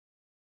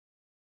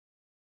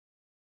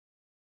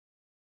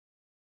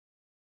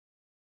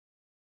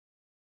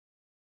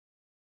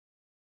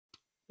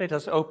Let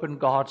us open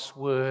God's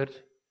Word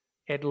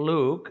at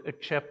Luke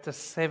chapter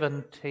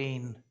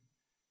 17,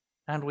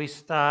 and we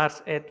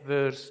start at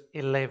verse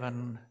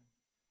 11.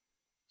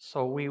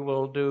 So we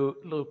will do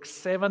Luke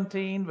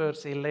 17,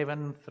 verse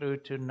 11 through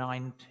to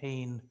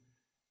 19.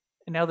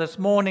 Now this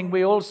morning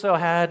we also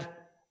had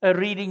a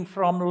reading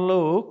from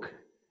Luke.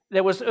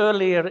 That was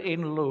earlier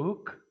in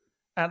Luke,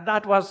 and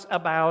that was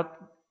about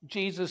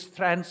Jesus'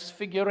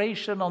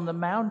 transfiguration on the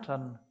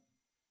mountain.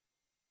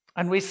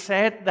 And we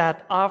said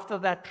that after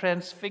that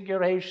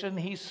transfiguration,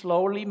 he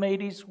slowly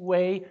made his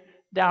way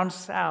down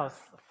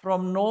south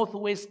from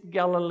northwest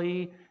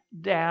Galilee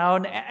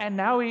down. And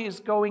now he is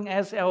going,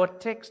 as our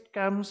text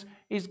comes,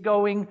 he's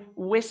going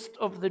west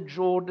of the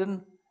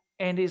Jordan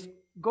and is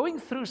going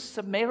through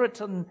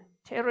Samaritan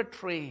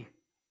territory,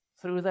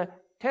 through the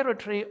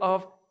territory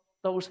of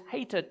those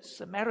hated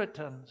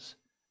Samaritans.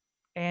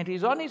 And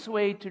he's on his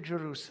way to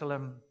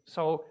Jerusalem.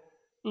 So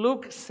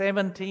Luke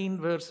 17,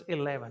 verse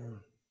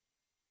 11.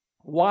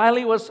 While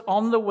he was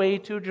on the way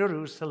to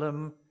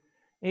Jerusalem,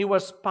 he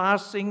was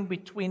passing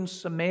between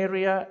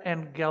Samaria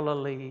and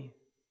Galilee.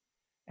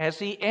 As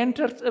he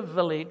entered a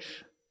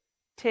village,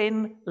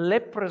 10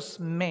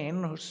 leprous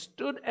men who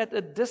stood at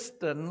a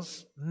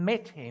distance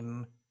met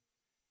him,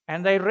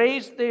 and they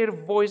raised their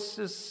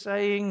voices,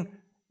 saying,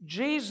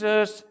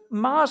 "Jesus,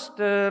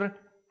 Master,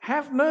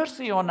 have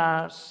mercy on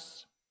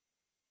us."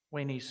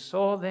 When he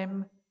saw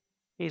them,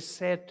 he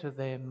said to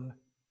them,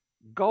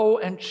 "Go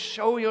and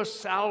show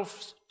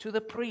yourselves to the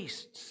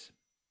priests."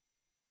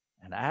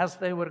 And as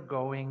they were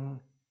going,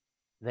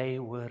 they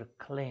were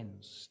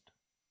cleansed.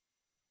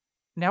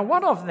 Now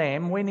one of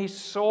them, when he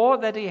saw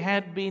that he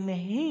had been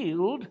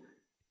healed,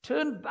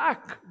 turned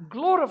back,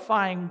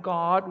 glorifying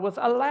God with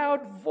a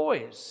loud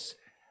voice,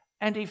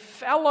 and he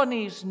fell on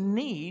his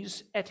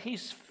knees at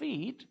his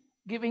feet,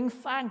 giving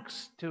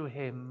thanks to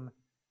him.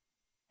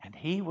 And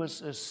he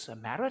was a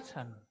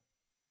Samaritan.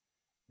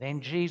 Then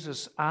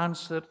Jesus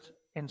answered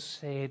and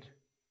said,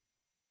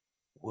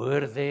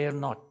 "Were there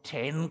not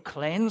 10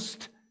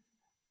 cleansed?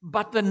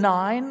 But the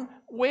 9,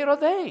 where are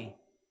they?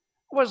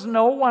 Was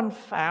no one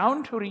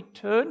found who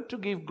returned to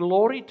give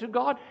glory to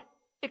God,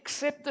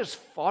 except this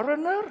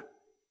foreigner?"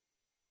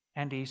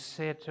 And he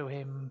said to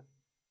him,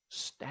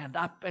 "Stand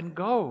up and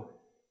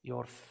go.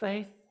 Your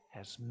faith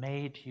has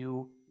made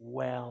you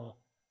well."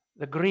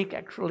 The Greek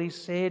actually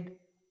said,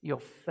 "Your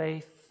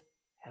faith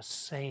has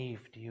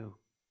saved you."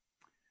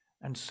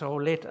 And so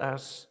let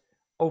us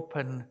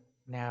open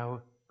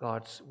now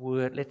God's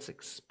Word. Let's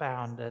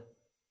expound it.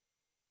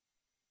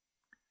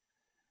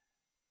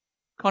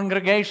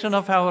 Congregation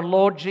of our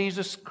Lord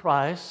Jesus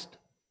Christ,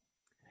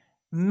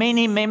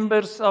 many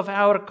members of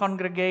our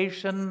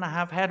congregation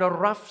have had a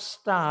rough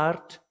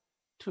start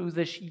to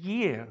this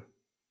year.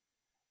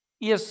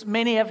 Yes,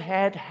 many have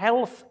had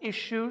health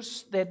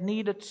issues that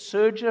needed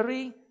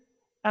surgery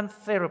and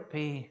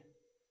therapy.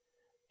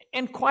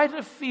 And quite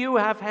a few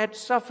have had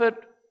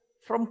suffered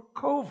from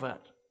COVID.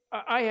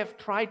 I have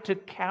tried to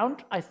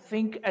count. I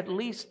think at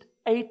least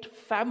 8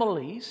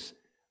 families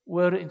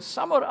were in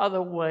some or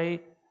other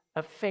way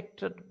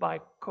affected by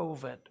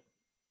COVID.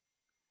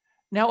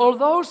 Now,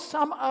 although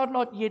some are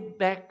not yet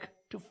back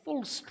to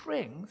full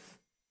strength,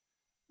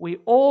 we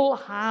all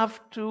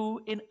have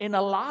to, in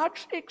a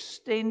large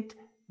extent,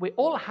 we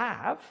all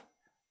have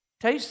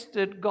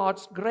tasted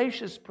God's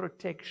gracious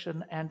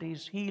protection and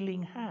his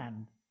healing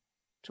hand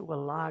to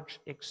a large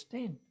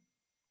extent.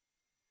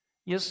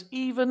 Yes,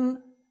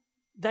 even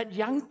that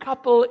young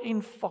couple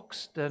in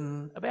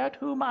Foxton, about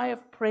whom I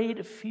have prayed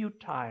a few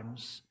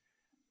times,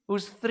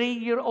 whose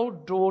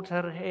 3-year-old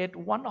daughter had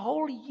 1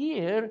 whole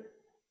year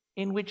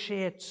in which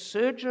she had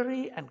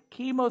surgery and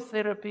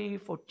chemotherapy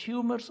for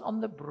tumors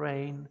on the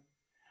brain.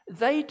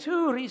 They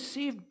too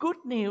received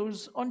good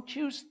news on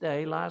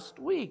Tuesday last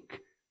week.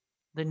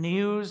 The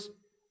news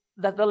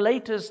that the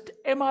latest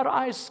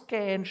MRI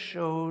scan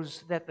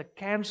shows that the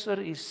cancer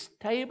is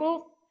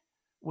stable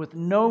with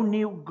no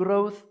new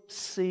growth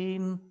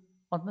seen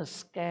on the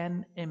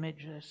scan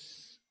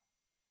images.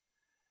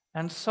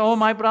 And so,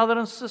 my brother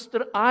and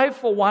sister, I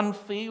for one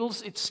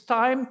feels it's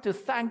time to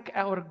thank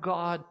our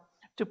God,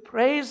 to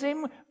praise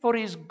him for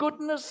his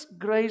goodness,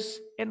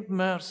 grace, and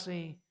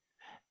mercy.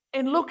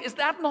 And look, is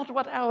that not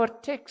what our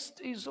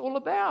text is all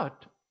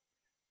about?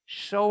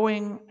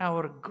 Showing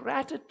our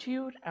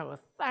gratitude, our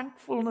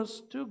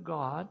thankfulness to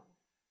God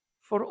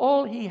for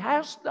all he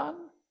has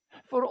done,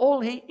 for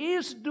all he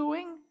is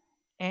doing,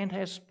 and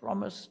has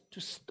promised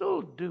to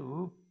still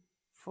do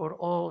for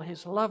all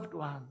his loved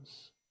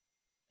ones.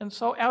 And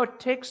so our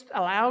text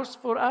allows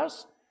for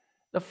us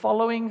the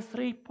following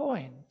 3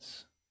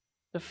 points.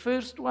 The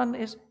first one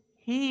is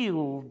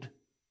healed.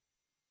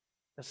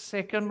 The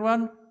second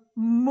one,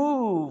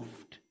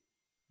 moved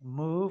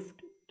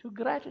to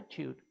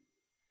gratitude.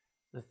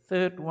 The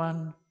third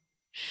one,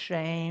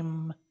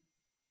 shame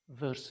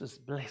versus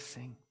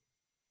blessing.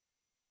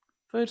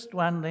 First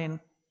one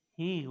then,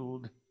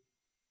 healed.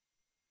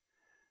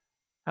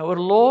 Our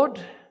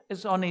Lord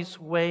is on his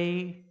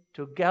way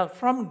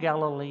from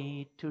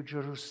Galilee to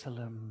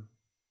Jerusalem.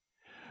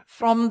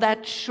 from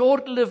that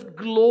short-lived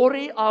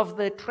glory of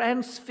the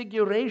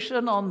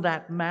transfiguration on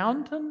that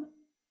mountain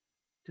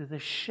to the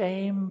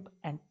shame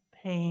and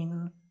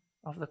pain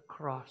of the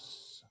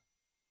cross.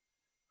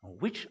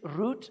 Which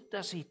route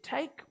does he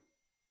take?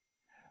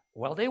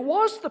 Well, there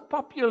was the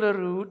popular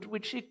route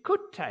which he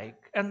could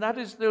take, and that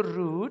is the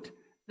route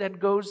that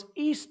goes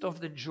east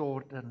of the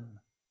Jordan.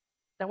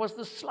 That was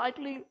the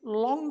slightly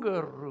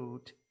longer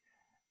route.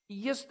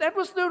 Yes, that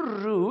was the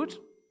route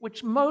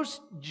which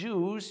most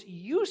Jews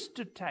used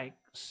to take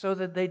so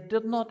that they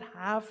did not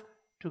have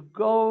to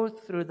go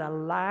through the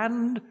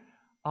land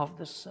of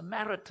the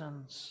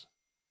Samaritans,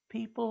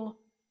 people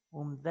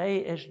whom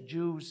they as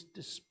Jews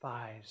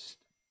despised.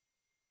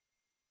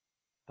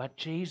 But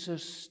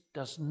Jesus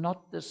does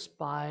not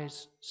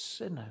despise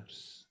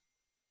sinners.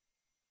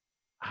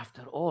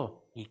 After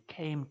all, he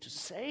came to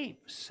save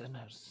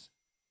sinners.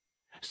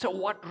 So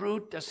what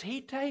route does he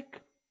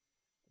take?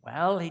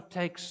 Well, he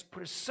takes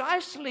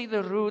precisely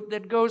the route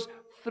that goes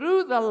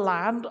through the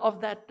land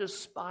of that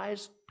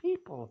despised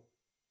people.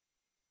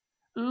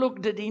 Look,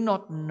 did he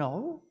not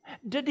know?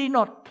 Did he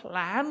not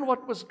plan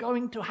what was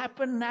going to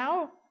happen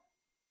now?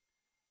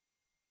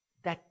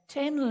 That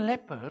 10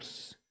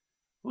 lepers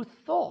who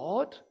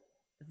thought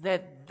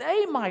that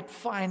they might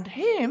find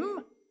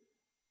him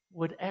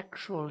would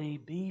actually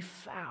be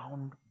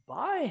found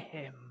by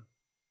him.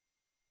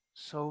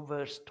 So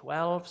verse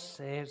 12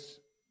 says,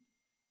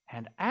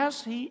 "And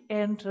as he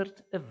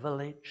entered a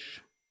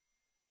village,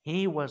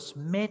 he was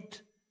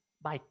met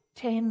by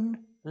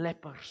 10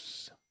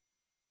 lepers."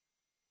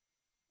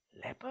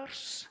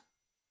 Lepers?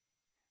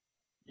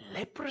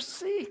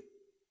 Leprosy?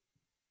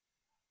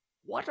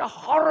 What a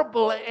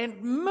horrible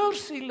and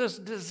merciless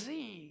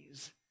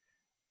disease.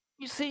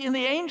 You see, in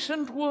the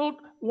ancient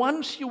world,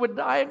 once you were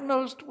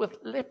diagnosed with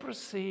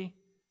leprosy,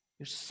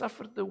 you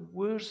suffered the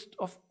worst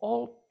of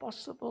all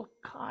possible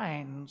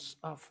kinds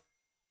of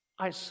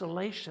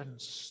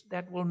isolations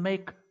that will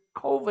make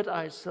COVID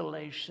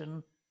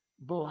isolation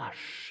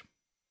blush.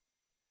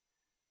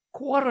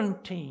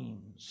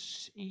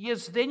 Quarantines.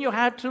 Yes, then you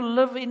had to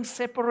live in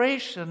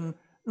separation,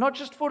 not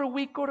just for a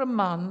week or a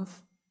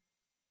month,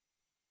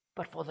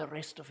 but for the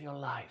rest of your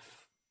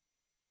life.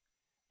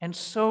 And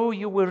so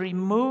you were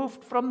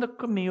removed from the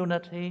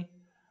community,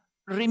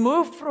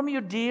 removed from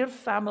your dear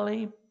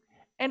family,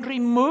 and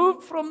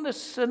removed from the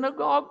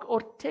synagogue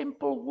or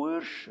temple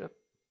worship.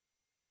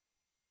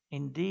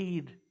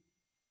 Indeed,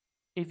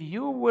 if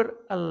you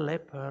were a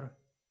leper,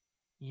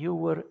 you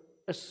were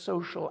a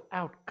social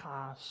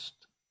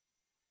outcast.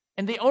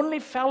 And the only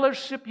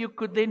fellowship you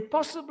could then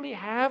possibly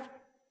have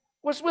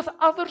was with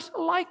others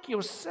like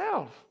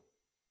yourself.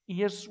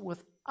 Yes,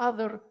 with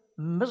other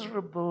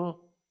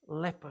miserable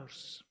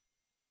lepers.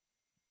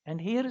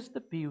 And here is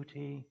the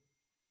beauty,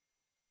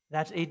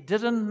 that it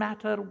didn't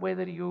matter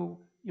whether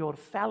your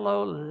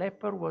fellow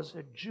leper was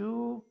a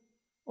Jew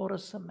or a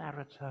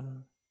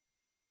Samaritan.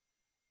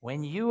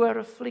 When you are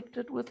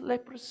afflicted with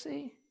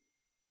leprosy,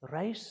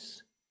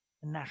 race,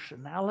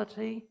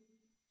 nationality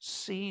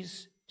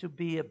cease to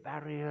be a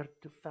barrier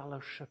to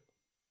fellowship.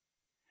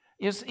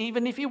 Yes,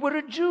 even if you were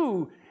a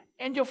Jew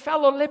and your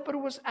fellow leper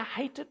was a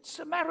hated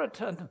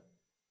Samaritan,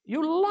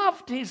 you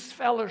loved his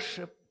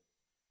fellowship,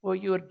 or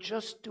you're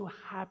just too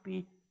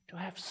happy to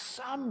have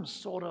some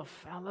sort of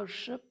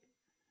fellowship,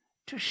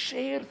 to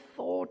share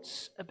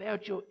thoughts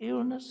about your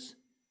illness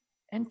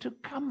and to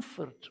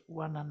comfort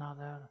one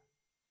another.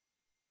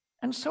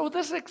 And so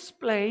this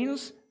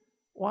explains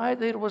why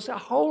there was a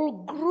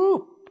whole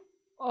group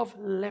of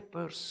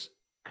lepers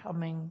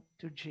coming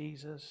to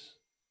Jesus.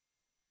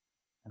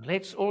 And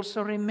let's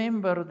also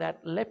remember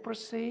that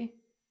leprosy,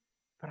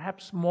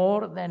 perhaps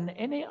more than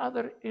any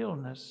other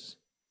illness,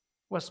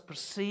 was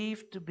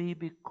perceived to be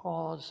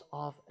because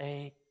of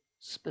a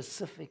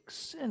specific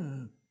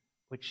sin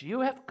which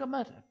you have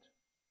committed.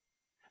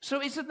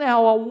 So is it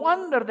now a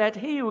wonder that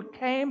he who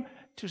came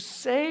to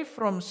save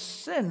from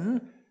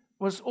sin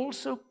was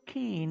also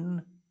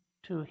keen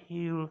to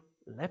heal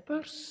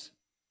lepers?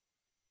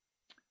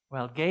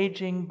 Well,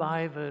 gauging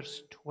by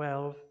verse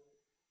 12,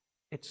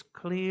 it's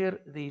clear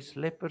these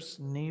lepers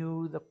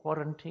knew the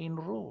quarantine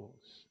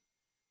rules.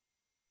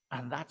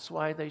 And that's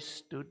why they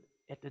stood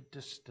at a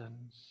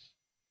distance.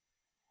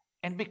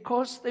 And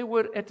because they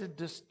were at a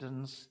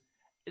distance,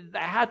 they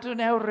had to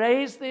now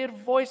raise their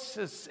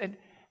voices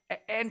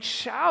and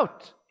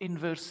shout in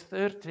verse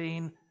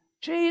 13,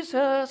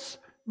 "Jesus,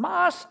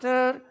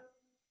 Master,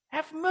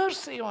 have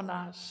mercy on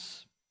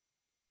us."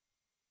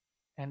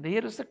 And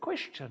here is the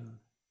question.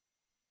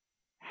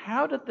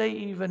 How did they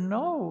even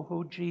know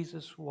who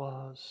Jesus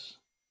was?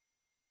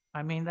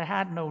 I mean, they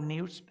had no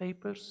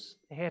newspapers,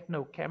 they had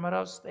no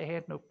cameras, they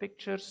had no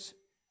pictures,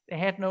 they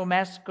had no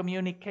mass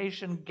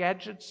communication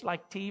gadgets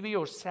like TV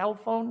or cell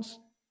phones.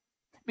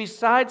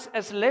 Besides,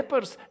 as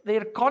lepers,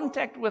 their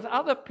contact with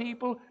other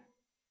people,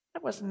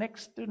 that was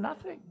next to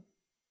nothing.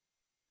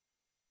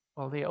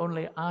 Well, the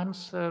only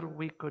answer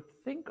we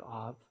could think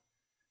of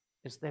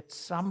is that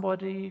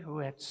somebody who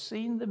had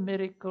seen the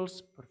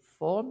miracles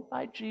performed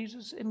by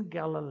Jesus in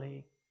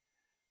Galilee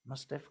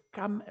must have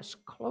come as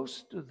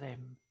close to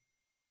them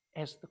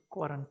as the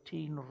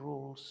quarantine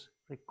rules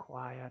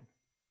required.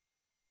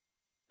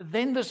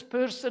 Then this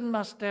person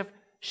must have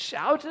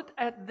shouted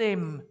at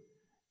them,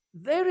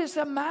 "There is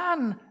a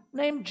man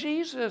named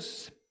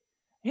Jesus.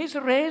 He's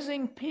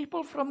raising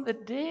people from the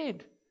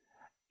dead.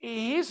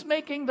 He's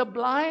making the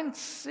blind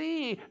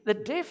see, the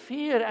deaf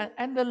hear,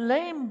 and the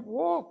lame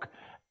walk.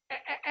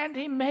 And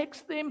he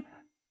makes them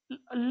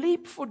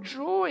leap for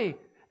joy.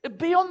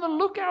 Be on the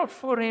lookout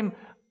for him.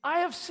 I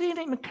have seen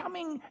him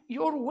coming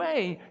your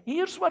way.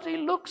 Here's what he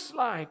looks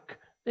like."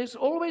 There's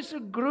always a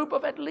group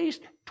of at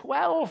least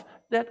 12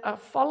 that are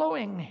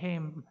following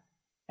him,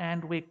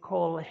 and we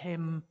call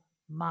him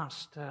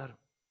Master.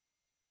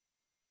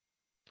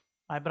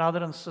 My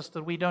brother and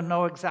sister, we don't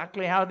know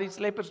exactly how these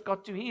lepers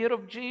got to hear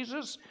of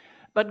Jesus,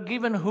 but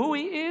given who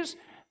he is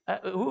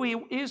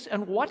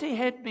and what he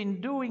had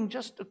been doing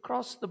just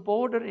across the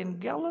border in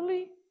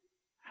Galilee,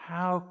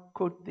 how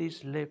could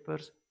these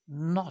lepers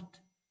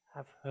not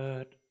have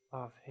heard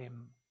of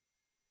him?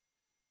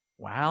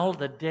 Well,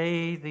 the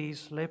day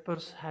these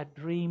lepers had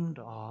dreamed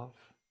of,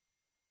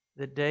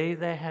 the day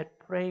they had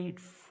prayed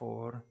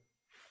for,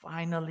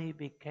 finally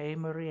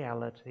became a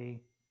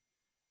reality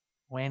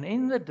when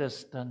in the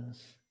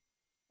distance,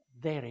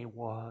 there he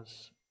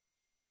was.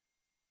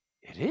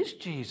 It is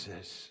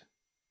Jesus.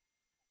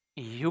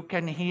 You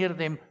can hear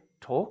them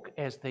talk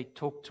as they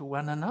talk to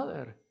one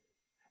another.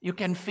 You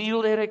can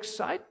feel their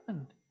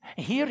excitement.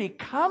 Here he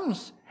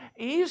comes.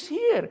 He is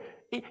here.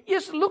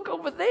 Yes, look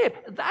over there.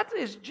 That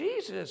is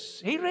Jesus.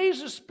 He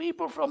raises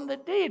people from the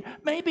dead.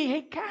 Maybe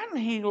he can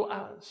heal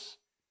us.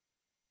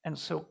 And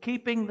so,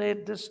 keeping their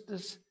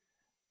distance,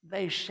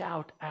 they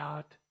shout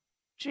out,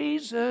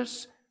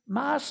 "Jesus,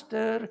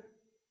 Master,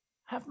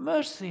 have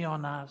mercy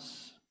on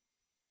us."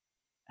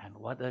 And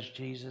what does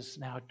Jesus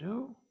now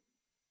do?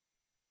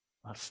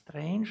 Well,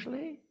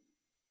 strangely,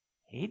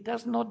 he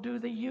does not do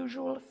the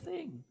usual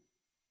thing.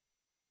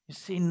 You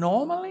see,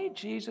 normally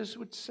Jesus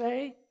would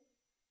say,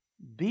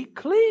 "Be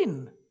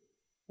clean,"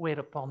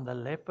 whereupon the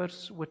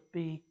lepers would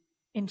be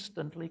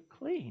instantly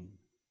clean.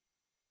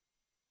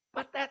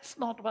 But that's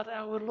not what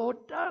our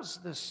Lord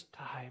does this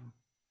time.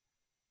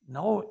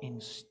 No,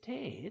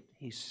 instead,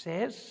 he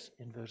says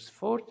in verse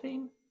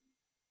 14,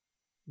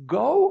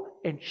 "Go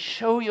and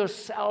show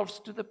yourselves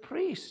to the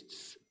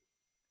priests."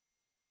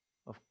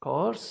 Of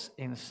course,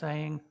 in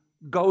saying,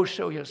 "Go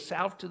show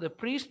yourself to the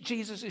priest,"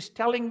 Jesus is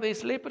telling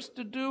these lepers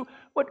to do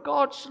what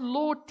God's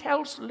law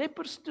tells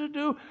lepers to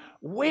do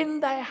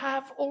when they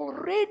have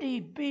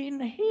already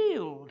been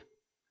healed.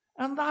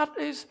 And that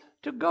is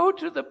to go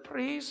to the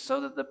priest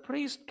so that the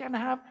priest can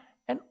have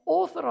an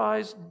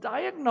authorized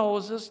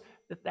diagnosis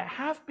that they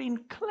have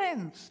been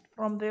cleansed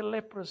from their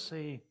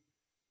leprosy.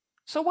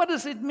 So what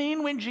does it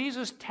mean when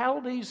Jesus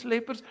tells these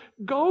lepers,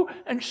 "Go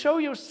and show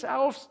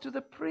yourselves to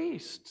the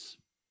priests"?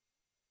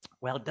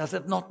 Well, does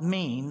it not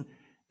mean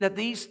that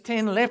these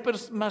 10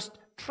 lepers must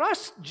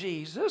trust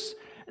Jesus,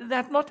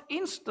 that not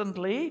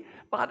instantly,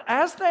 but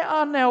as they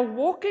are now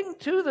walking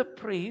to the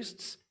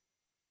priests,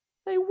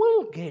 they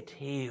will get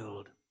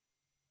healed?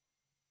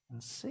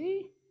 And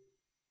see,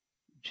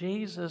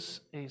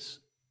 Jesus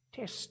is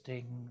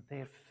testing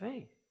their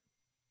faith.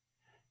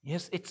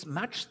 Yes, it's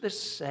much the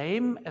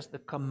same as the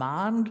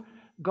command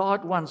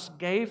God once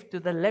gave to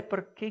the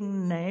leper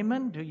king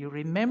Naaman. Do you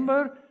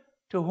remember?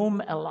 To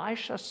whom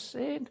Elisha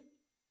said,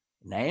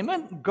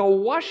 "Naaman, go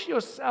wash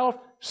yourself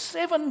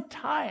 7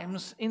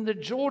 times in the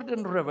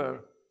Jordan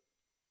River."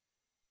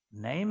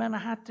 Naaman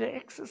had to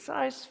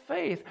exercise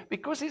faith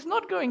because he's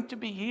not going to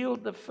be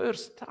healed the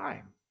first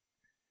time.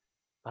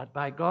 But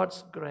by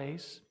God's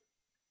grace,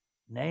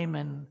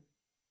 Naaman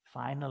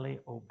finally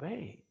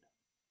obeyed.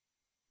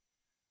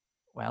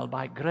 Well,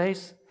 by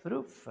grace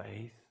through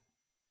faith,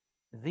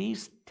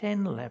 these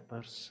 10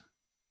 lepers,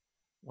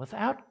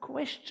 without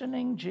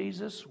questioning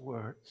Jesus'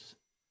 words,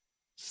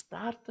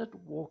 started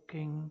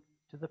walking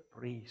to the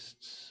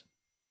priests.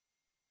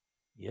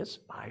 Yes,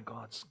 by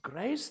God's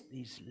grace,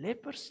 these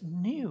lepers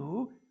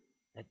knew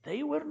that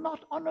they were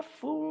not on a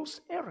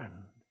fool's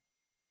errand.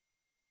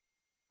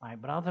 My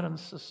brother and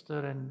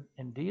sister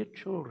and dear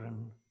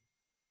children,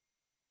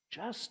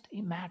 just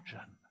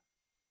imagine,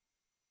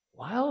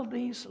 while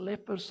these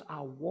lepers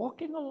are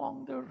walking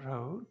along the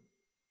road,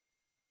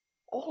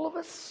 all of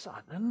a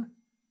sudden,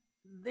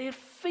 their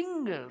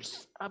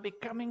fingers are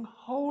becoming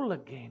whole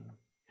again.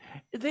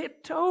 Their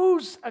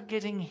toes are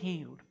getting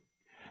healed.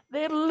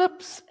 Their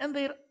lips and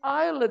their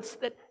eyelids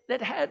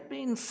that had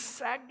been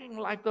sagging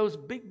like those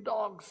big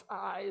dog's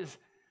eyes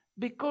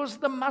because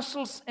the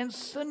muscles and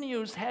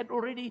sinews had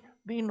already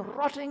been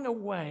rotting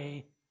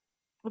away,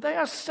 they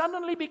are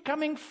suddenly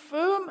becoming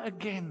firm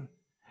again.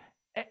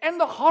 And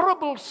the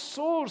horrible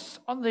sores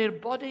on their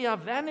body are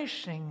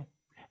vanishing.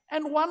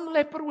 And one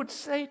leper would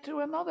say to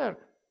another,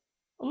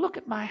 "Look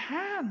at my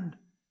hand.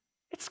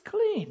 It's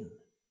clean."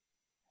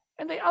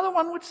 And the other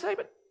one would say,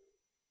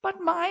 but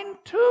mine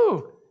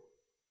too.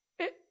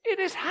 It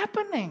is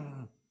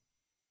happening.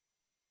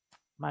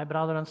 My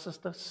brother and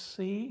sister,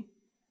 see,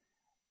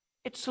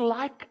 it's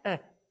like a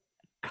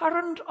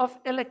current of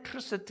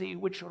electricity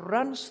which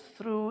runs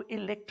through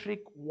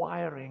electric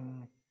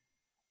wiring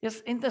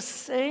is in the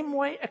same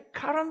way a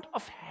current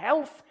of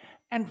health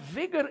and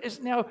vigor is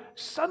now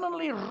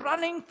suddenly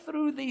running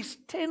through these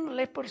 10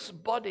 lepers'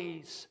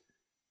 bodies.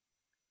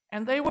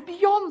 And they were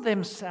beyond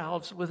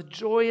themselves with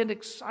joy and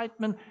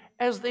excitement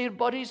as their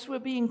bodies were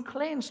being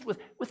cleansed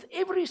with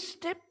every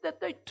step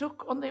that they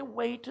took on their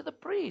way to the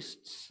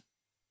priests.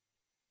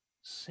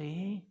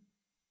 See,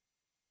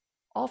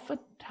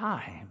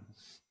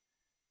 oftentimes,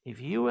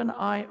 if you and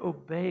I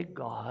obey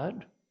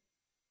God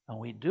and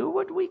we do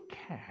what we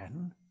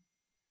can,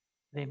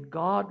 then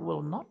God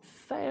will not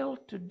fail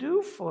to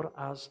do for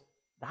us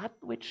that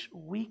which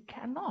we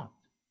cannot.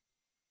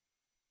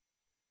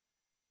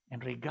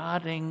 And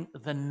regarding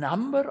the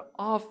number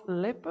of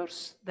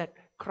lepers that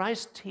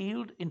Christ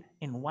healed in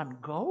one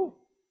go,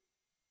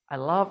 I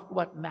love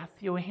what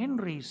Matthew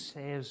Henry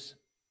says.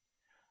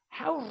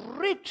 How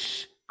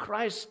rich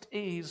Christ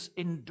is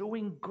in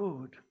doing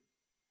good.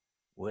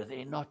 Were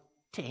there not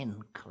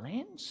 10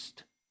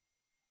 cleansed?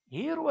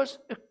 Here was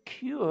a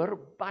cure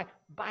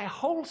by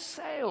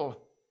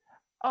wholesale.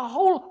 A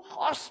whole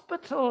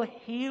hospital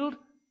healed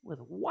with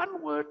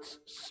one word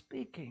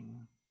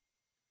speaking.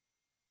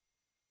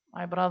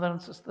 My brother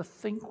and sister,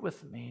 think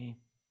with me.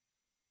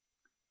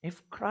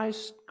 If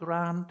Christ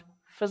grant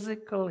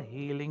physical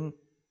healing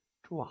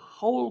to a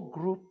whole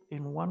group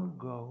in one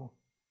go,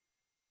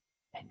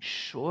 then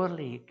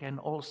surely He can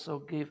also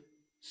give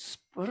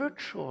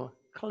spiritual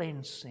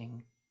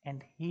cleansing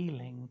and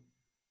healing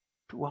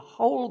to a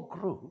whole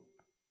group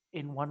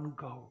in one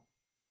go,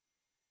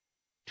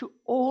 to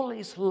all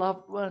His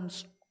loved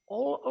ones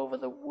all over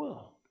the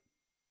world.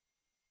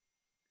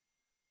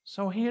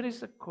 So here is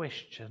the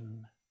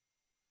question.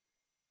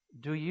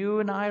 Do you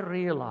and I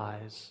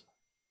realize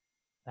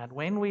that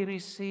when we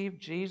receive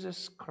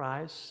Jesus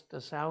Christ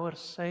as our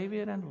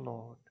Savior and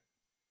Lord,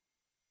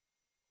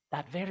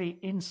 that very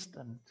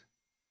instant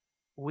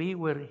we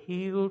were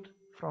healed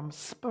from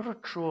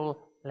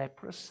spiritual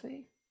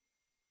leprosy?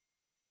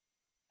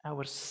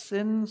 Our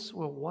sins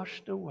were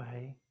washed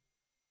away.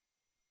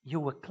 You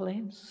were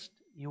cleansed.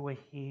 You were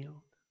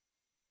healed.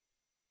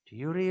 Do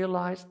you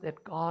realize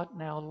that God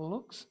now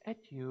looks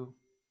at you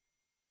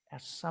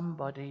as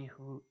somebody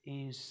who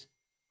is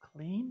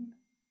clean,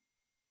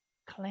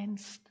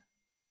 cleansed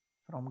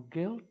from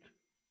guilt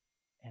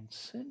and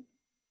sin?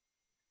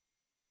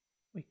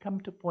 We come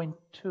to point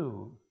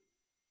 2.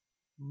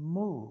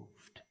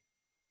 Moved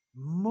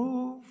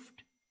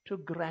to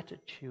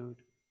gratitude.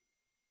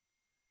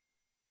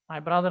 My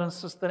brother and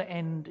sister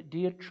and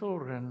dear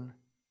children,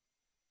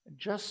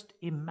 just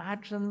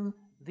imagine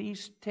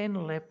these 10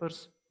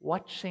 lepers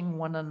watching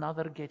one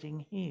another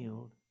getting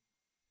healed.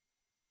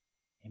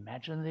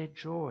 Imagine their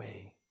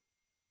joy.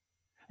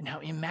 Now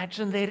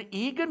imagine their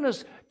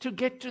eagerness to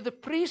get to the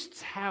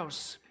priest's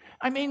house.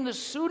 I mean, the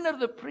sooner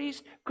the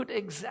priest could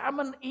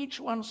examine each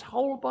one's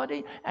whole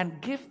body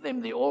and give them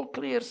the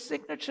all-clear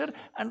signature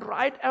and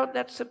write out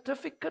that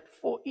certificate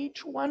for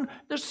each one,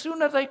 the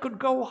sooner they could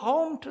go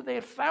home to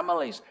their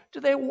families, to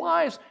their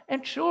wives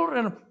and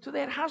children, to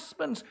their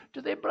husbands,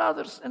 to their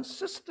brothers and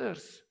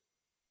sisters.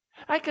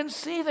 I can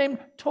see them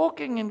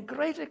talking in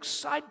great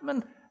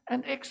excitement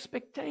and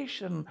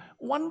expectation.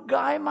 One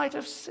guy might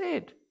have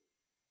said,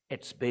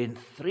 "It's been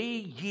 3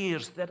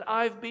 years that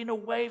I've been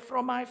away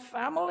from my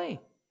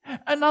family."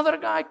 Another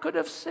guy could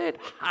have said,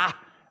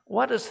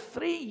 what is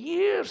 3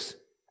 years?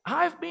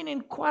 I've been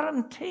in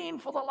quarantine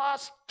for the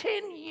last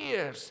 10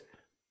 years.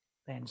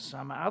 Then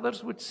some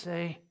others would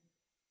say,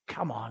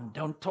 come on,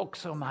 don't talk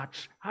so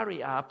much.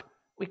 Hurry up.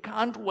 We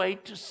can't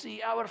wait to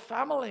see our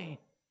family.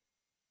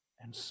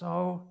 And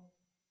so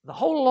the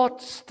whole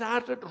lot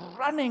started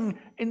running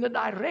in the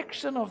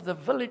direction of the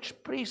village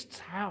priest's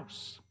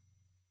house.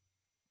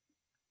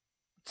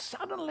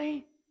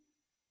 Suddenly,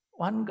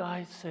 one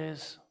guy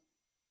says,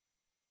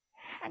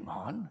 hang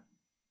on,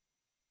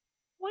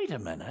 wait a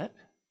minute.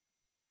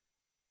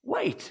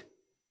 Wait,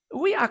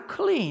 we are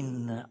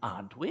clean,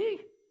 aren't we?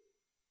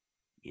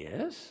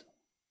 Yes.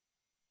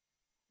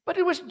 But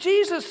it was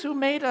Jesus who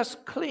made us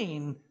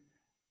clean.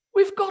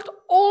 We've got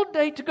all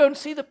day to go and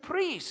see the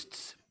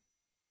priests.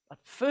 But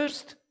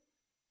first,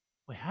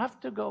 we have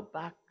to go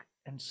back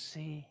and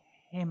see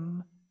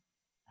Him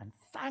and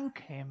thank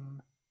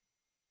Him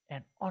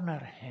and honor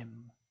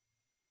Him.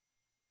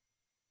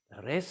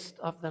 The rest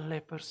of the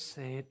lepers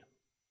said,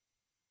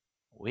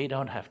 we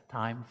don't have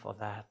time for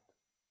that.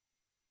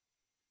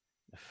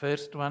 The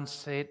first one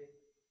said,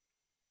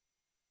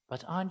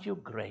 but aren't you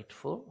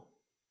grateful?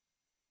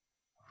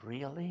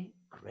 Really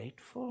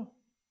grateful?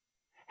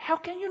 How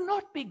can you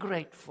not be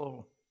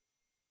grateful?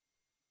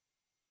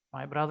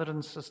 My brother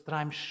and sister,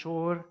 I'm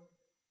sure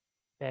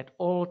that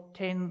all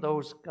 10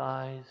 those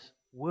guys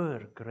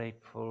were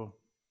grateful.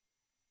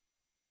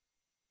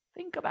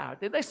 Think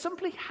about it. They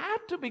simply had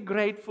to be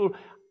grateful.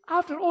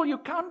 After all, you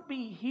can't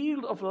be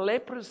healed of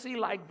leprosy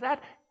like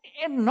that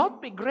and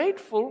not be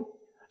grateful.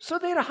 So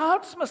their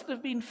hearts must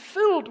have been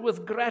filled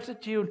with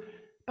gratitude.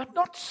 but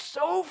not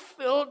so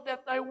filled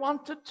that they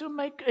wanted to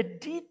make a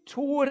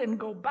detour and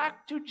go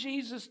back to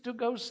Jesus to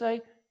go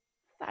say,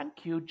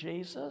 "Thank you,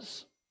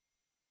 Jesus."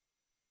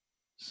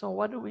 So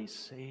what do we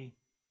see?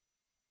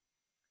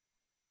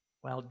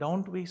 Well,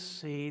 don't we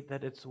see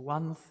that it's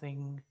one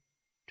thing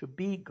to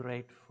be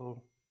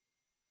grateful,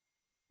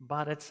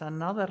 but it's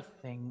another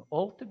thing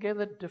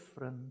altogether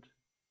different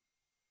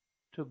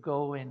to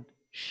go and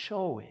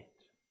show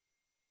it,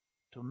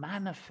 to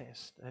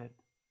manifest it,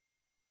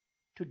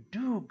 to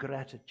do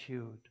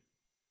gratitude.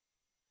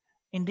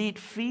 Indeed,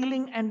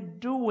 feeling and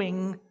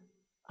doing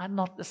are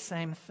not the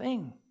same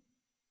thing.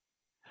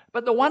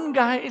 But the one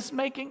guy is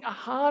making a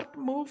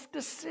hard-move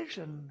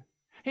decision.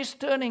 He's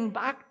turning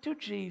back to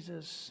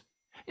Jesus.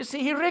 You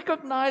see, he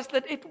recognized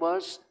that it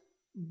was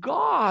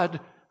God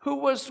who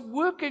was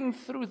working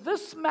through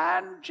this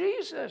man,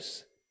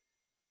 Jesus.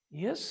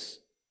 Yes,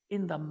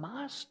 in the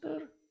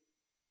Master,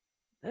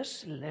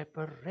 this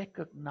leper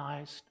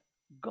recognized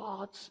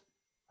God's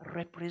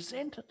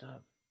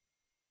representative.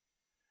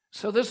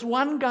 So this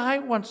one guy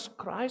wants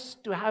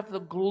Christ to have the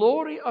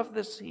glory of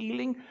this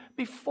healing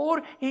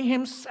before he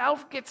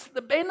himself gets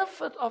the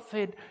benefit of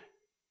it.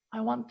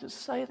 I want to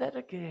say that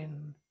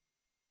again.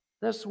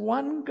 This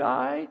one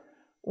guy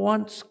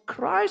wants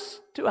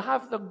Christ to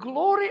have the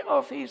glory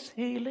of his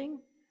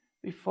healing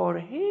before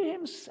he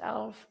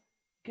himself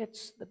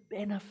gets the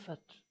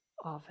benefit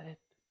of it.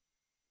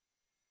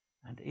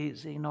 And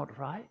is he not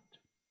right?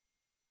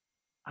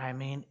 I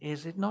mean,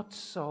 is it not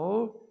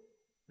so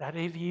that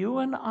if you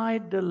and I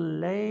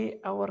delay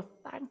our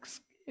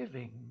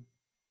thanksgiving,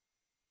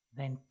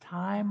 then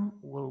time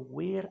will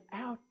wear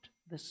out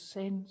the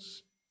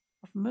sense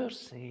of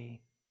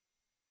mercy,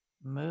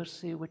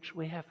 mercy which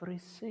we have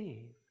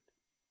received?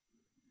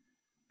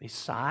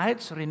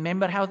 Besides,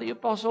 remember how the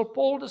Apostle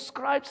Paul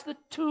describes the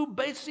two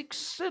basic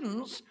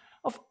sins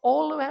of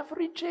all who have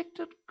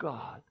rejected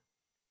God.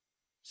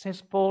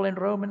 Says Paul in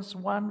Romans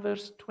 1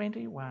 verse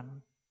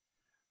 21,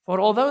 "For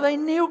although they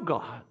knew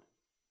God,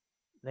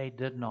 they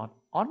did not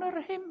honor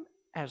him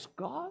as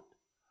God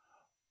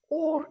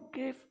or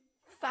give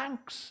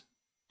thanks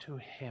to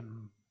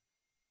him."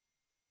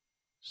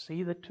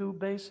 See the two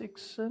basic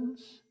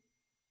sins?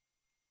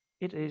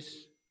 It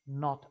is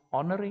not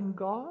honoring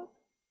God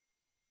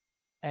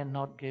and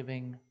not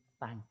giving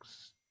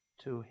thanks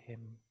to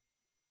him.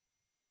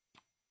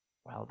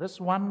 Well, this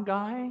one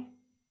guy,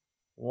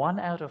 1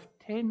 out of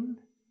 10,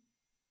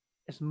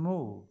 is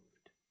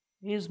moved.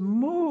 He is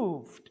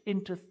moved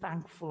into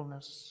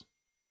thankfulness.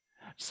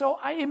 So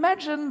I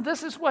imagine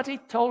this is what he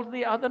told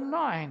the other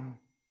 9.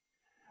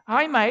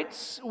 "Hi,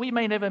 mates, we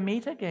may never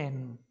meet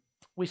again.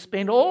 We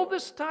spent all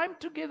this time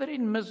together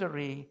in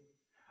misery.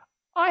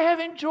 I have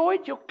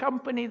enjoyed your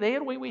company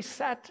there where we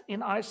sat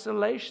in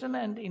isolation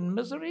and in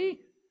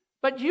misery.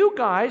 But you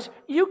guys,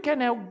 you can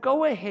now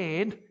go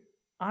ahead.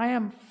 I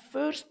am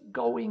first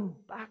going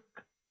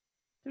back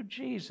to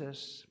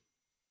Jesus."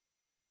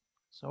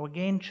 So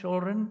again,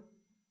 children,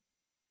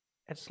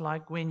 it's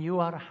like when you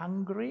are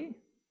hungry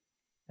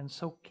and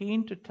so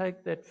keen to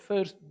take that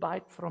first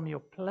bite from your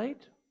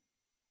plate,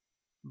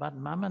 but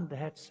mom and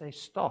dad say,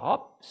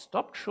 stop,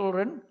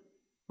 children.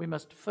 We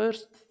must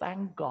first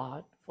thank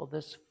God for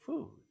this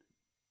food.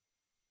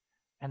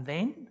 And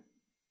then,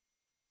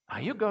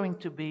 are you going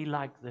to be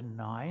like the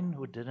 9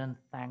 who didn't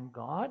thank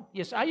God?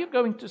 Yes, are you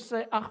going to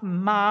say,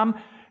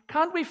 Mom,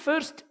 can't we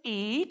first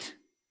eat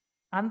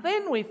and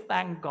then we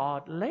thank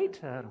God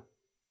later?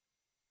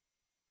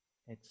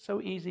 It's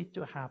so easy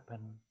to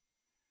happen.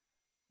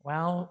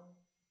 Well,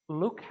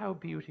 look how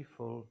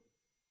beautiful.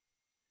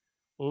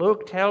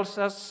 Luke tells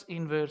us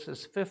in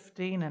verses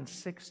 15 and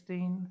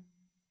 16,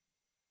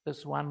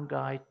 this one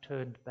guy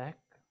turned back,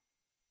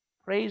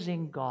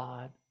 praising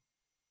God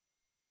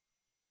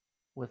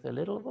with a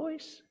little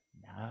voice?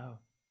 No,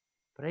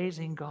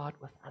 praising God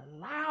with a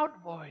loud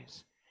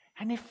voice.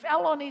 And he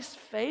fell on his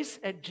face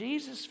at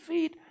Jesus'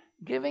 feet,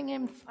 giving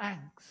him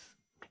thanks.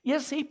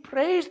 Yes, he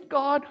praised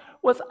God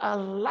with a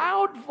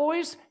loud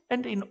voice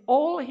and in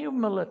all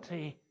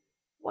humility.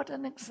 What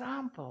an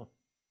example.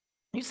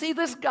 You see,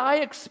 this guy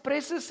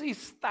expresses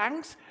his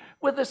thanks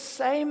with the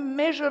same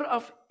measure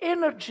of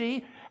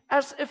energy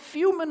as a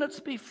few minutes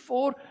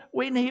before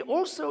when he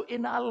also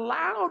in a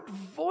loud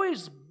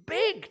voice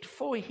begged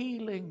for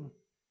healing.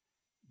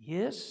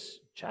 Yes,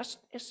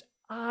 just as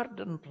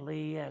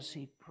ardently as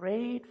he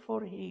prayed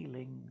for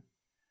healing,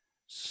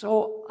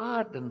 so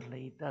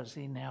ardently does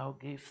he now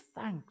give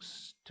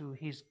thanks to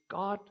his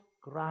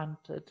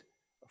God-granted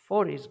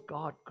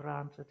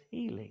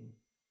healing.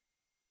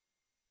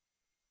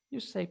 You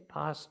say,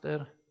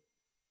 Pastor,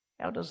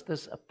 how does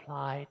this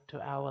apply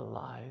to our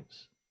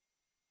lives?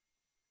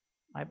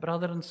 My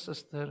brother and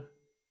sister,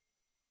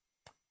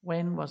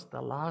 when was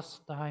the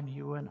last time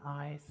you and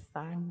I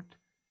thanked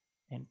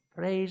and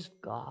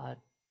praised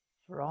God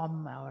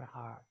from our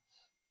hearts?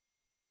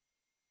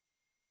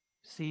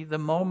 See, the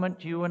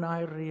moment you and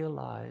I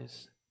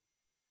realize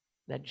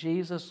that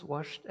Jesus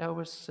washed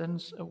our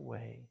sins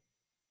away,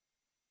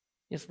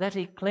 is that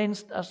he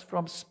cleansed us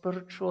from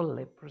spiritual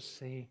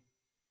leprosy,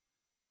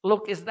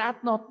 Look, is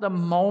that not the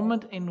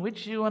moment in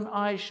which you and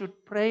I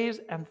should praise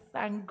and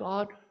thank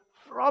God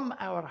from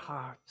our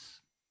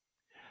hearts?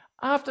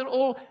 After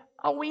all,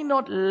 are we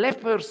not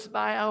lepers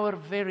by our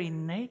very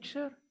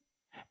nature?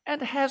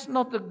 And has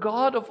not the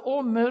God of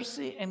all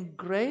mercy and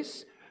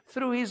grace,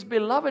 through his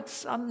beloved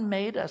Son,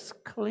 made us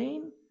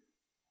clean?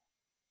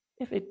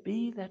 If it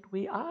be that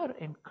we are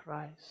in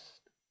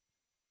Christ.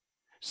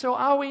 So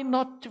are we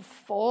not to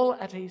fall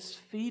at his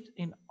feet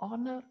in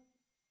honor,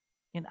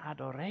 in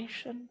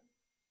adoration,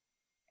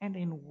 and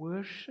in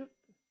worship?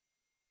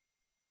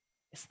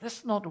 Is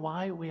this not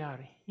why we are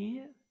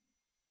here?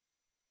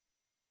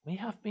 We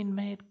have been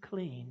made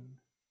clean,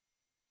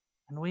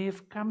 and we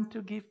have come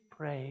to give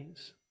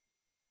praise,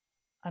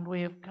 and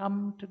we have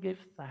come to give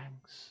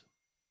thanks.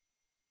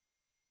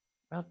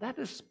 Well, that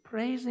is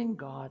praising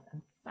God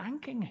and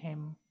thanking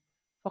him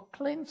for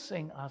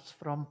cleansing us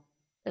from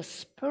a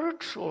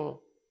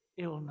spiritual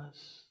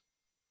illness.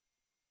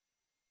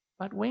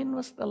 But when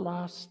was the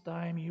last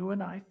time you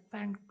and I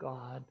thanked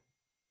God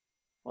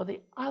for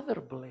the other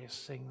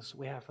blessings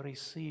we have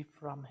received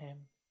from him?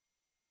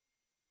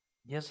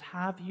 Yes,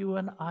 have you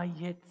and I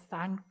yet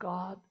thanked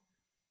God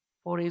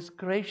for his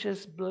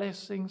gracious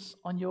blessings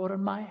on your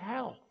and my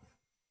health,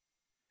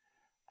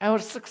 our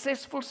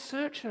successful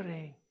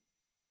surgery,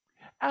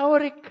 our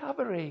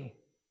recovery,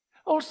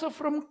 also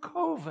from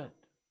COVID?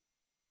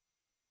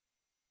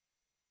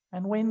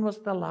 And when was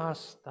the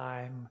last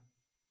time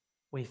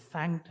we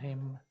thanked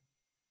him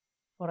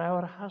for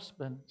our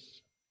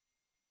husbands,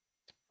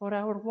 for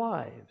our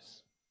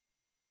wives?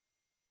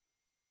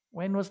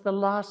 When was the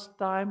last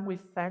time we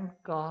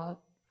thanked God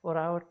for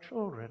our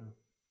children,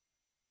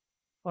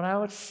 for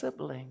our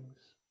siblings,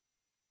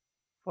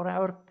 for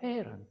our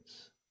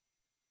parents,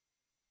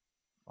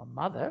 for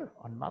mother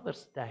on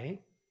Mother's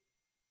Day,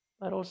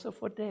 but also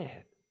for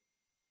Dad?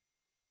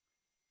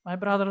 My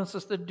brother and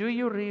sister, do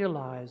you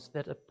realize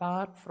that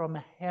apart from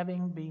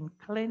having been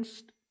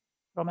cleansed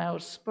from our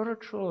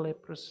spiritual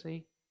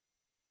leprosy,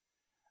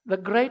 the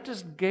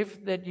greatest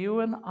gift that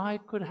you and I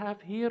could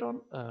have here on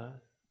earth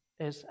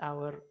is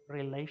our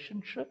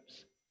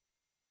relationships?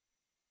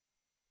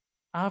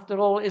 After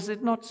all, is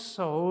it not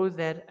so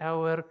that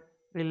our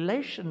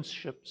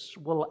relationships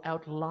will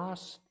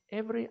outlast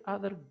every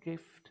other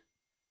gift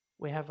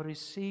we have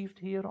received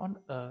here on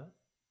earth?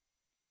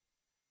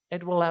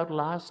 It will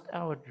outlast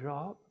our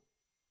job,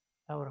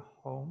 our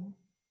home,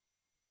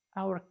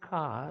 our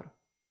car,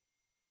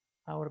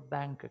 our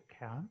bank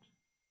account.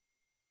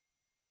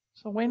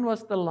 So when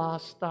was the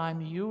last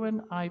time you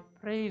and I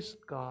praised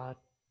God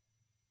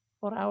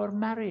for our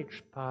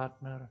marriage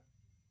partner,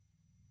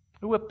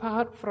 who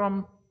apart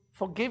from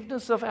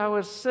forgiveness of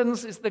our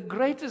sins is the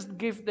greatest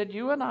gift that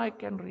you and I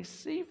can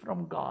receive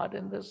from God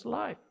in this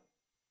life?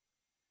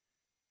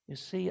 You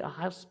see, a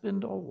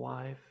husband or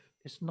wife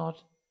is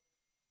not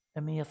a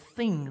mere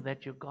thing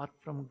that you got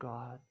from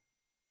God.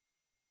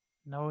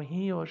 No,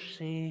 he or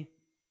she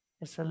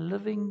is a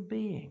living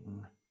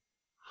being,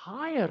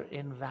 higher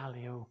in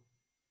value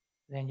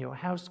than your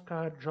house,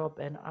 car, job,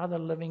 and other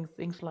living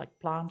things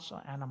like plants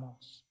or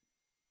animals.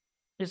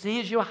 You see, he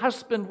is your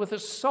husband with a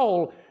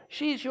soul.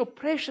 She is your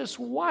precious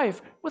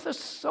wife with a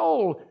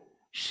soul.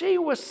 She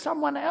was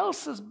someone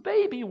else's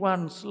baby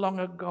once long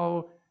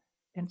ago,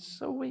 and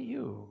so were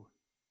you.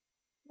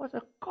 What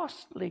a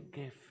costly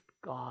gift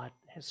God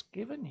has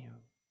given you.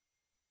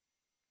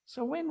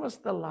 So when was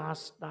the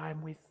last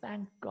time we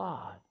thanked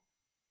God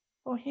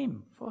for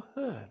him, for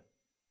her,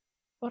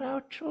 for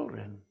our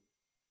children,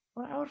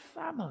 for our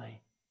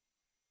family,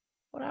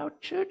 for our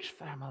church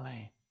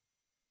family?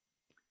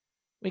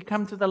 We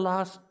come to the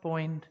last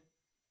point,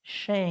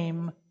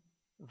 shame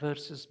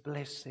versus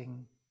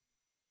blessing.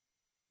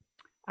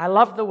 I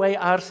love the way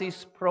R.C.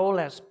 Sproul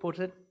has put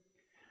it.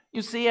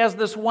 You see, as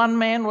this one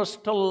man was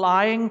still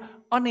lying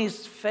on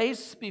his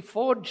face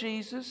before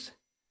Jesus,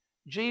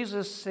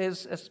 Jesus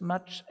says as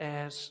much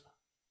as,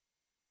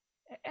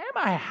 am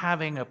I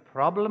having a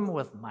problem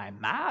with my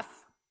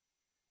math?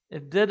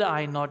 Did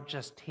I not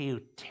just heal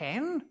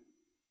 10?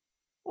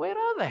 Where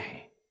are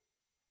they?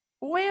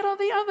 Where are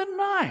the other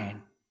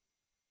 9?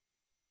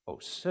 Oh,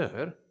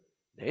 sir,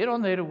 they're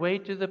on their way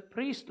to the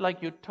priest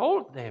like you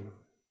told them.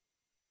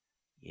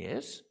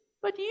 Yes,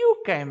 but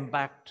you came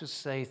back to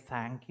say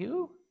thank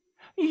you.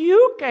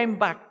 You came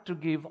back to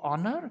give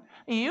honor.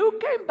 You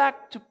came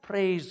back to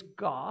praise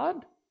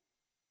God.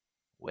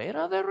 Where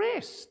are the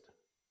rest?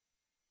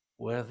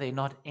 Were there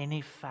not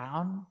any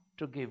found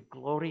to give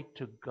glory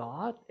to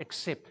God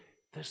except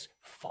this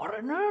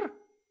foreigner?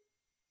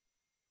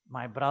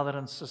 My brother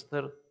and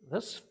sister,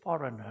 this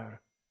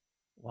foreigner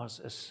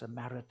was a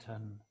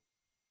Samaritan.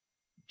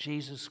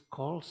 Jesus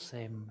calls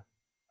him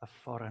a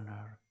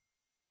foreigner.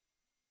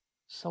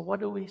 So what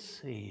do we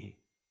see?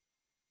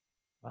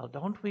 Well,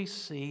 don't we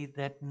see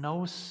that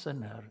no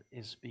sinner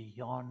is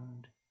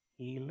beyond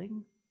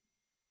healing?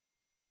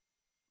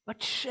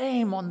 But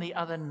shame on the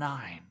other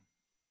 9.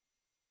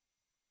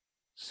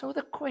 So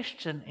the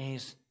question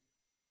is,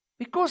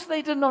 because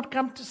they did not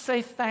come to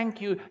say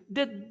thank you,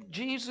 did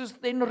Jesus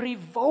then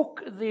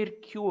revoke their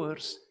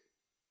cures?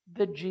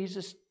 Did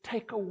Jesus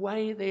take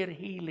away their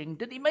healing?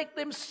 Did he make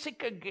them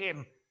sick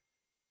again?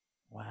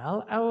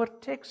 Well, our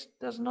text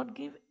does not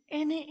give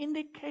any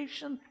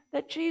indication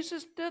that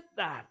Jesus did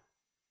that.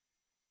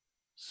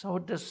 So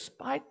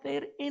despite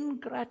their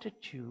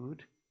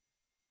ingratitude,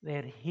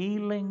 their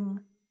healing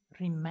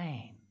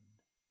remained.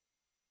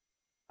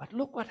 But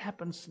look what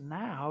happens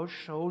now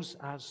shows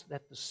us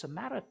that the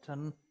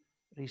Samaritan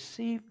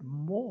received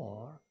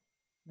more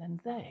than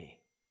they.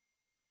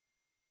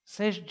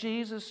 Says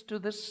Jesus to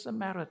this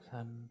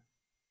Samaritan,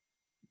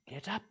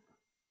 "Get up,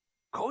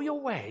 go your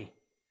way.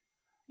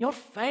 Your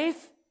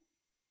faith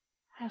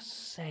has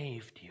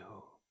saved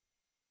you."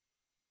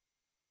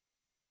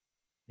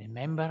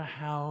 Remember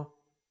how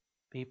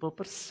people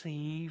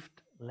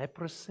perceived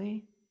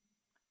leprosy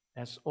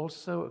as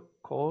also a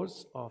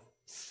cause of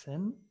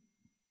sin?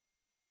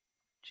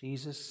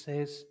 Jesus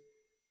says,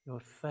 "Your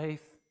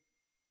faith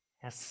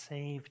has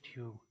saved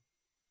you."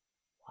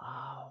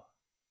 Wow.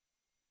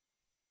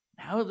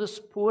 Now this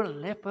poor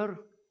leper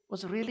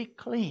was really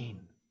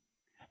clean.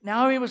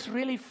 Now he was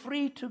really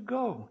free to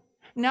go.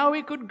 Now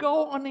he could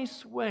go on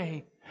his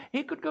way.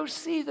 He could go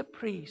see the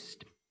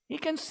priest. He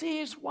can see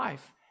his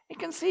wife. He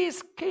can see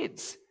his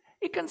kids.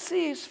 He can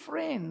see his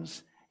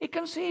friends. He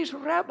can see his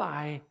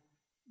rabbi,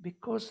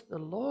 because the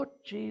Lord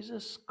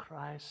Jesus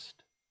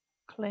Christ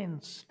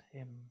cleansed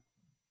him.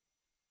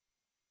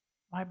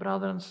 My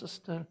brother and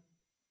sister,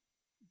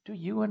 do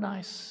you and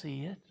I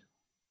see it?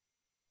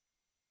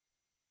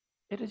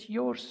 It is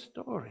your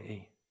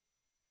story,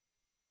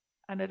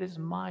 and it is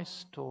my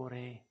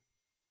story,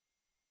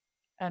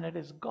 and it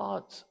is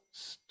God's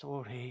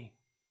story.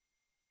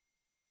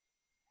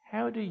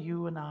 How do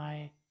you and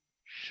I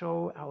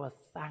show our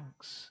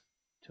thanks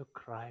to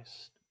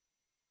Christ?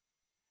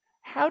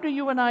 How do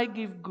you and I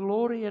give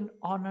glory and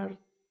honor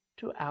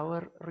to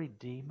our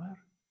Redeemer?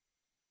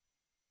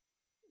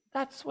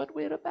 That's what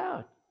we're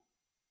about,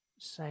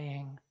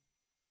 saying,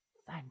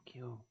 "Thank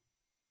you,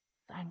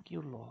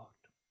 Lord."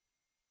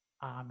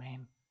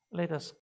 Amen. Let us